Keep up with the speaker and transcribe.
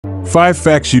5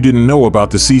 facts you didn't know about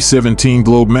the C-17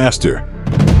 Globemaster.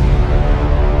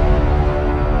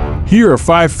 Here are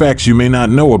 5 facts you may not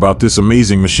know about this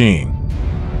amazing machine.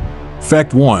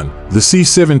 Fact 1. The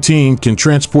C-17 can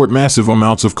transport massive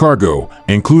amounts of cargo,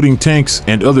 including tanks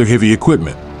and other heavy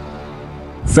equipment.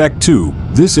 Fact 2.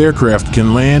 This aircraft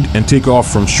can land and take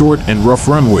off from short and rough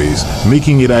runways,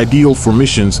 making it ideal for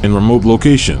missions in remote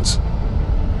locations.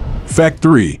 Fact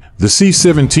 3. The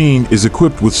C-17 is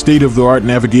equipped with state-of-the-art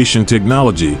navigation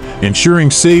technology, ensuring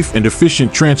safe and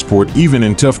efficient transport even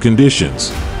in tough conditions.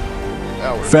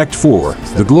 Fact 4.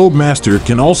 The Globemaster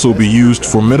can also be used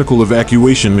for medical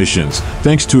evacuation missions,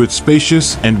 thanks to its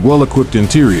spacious and well-equipped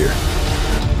interior.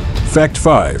 Fact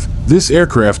 5. This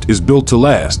aircraft is built to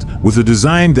last, with a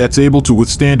design that's able to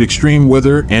withstand extreme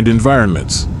weather and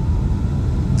environments.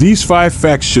 These 5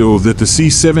 facts show that the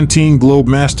C-17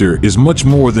 Globemaster is much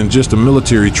more than just a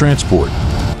military transport.